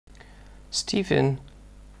Stephen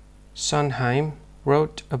Sondheim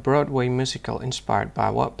wrote a Broadway musical inspired by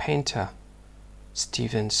what painter?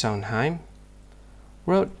 Stephen Sondheim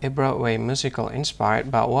wrote a Broadway musical inspired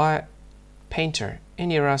by what painter? And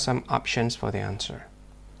here are some options for the answer.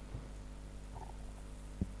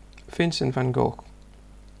 Vincent van Gogh,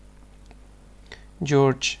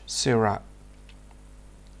 George Seurat,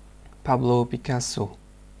 Pablo Picasso,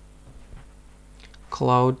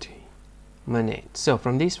 Claude Monet. So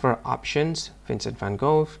from these four options, Vincent van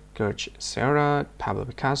Gogh, George Seurat, Pablo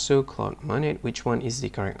Picasso, Claude Monet, which one is the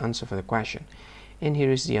correct answer for the question? And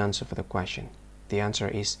here is the answer for the question. The answer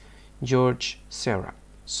is George Seurat.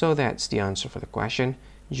 So that's the answer for the question,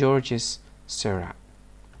 George Seurat.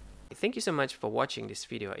 Thank you so much for watching this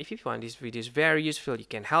video. If you find this video very useful, you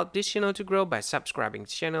can help this channel to grow by subscribing to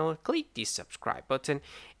the channel. Click the subscribe button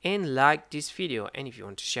and like this video. And if you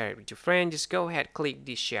want to share it with your friends, just go ahead, click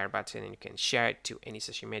the share button, and you can share it to any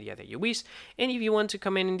social media that you wish. And if you want to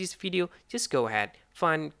comment in this video, just go ahead,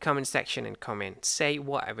 find comment section and comment, say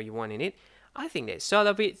whatever you want in it. I think that's all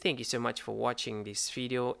of it. Thank you so much for watching this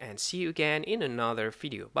video and see you again in another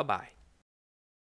video. Bye bye.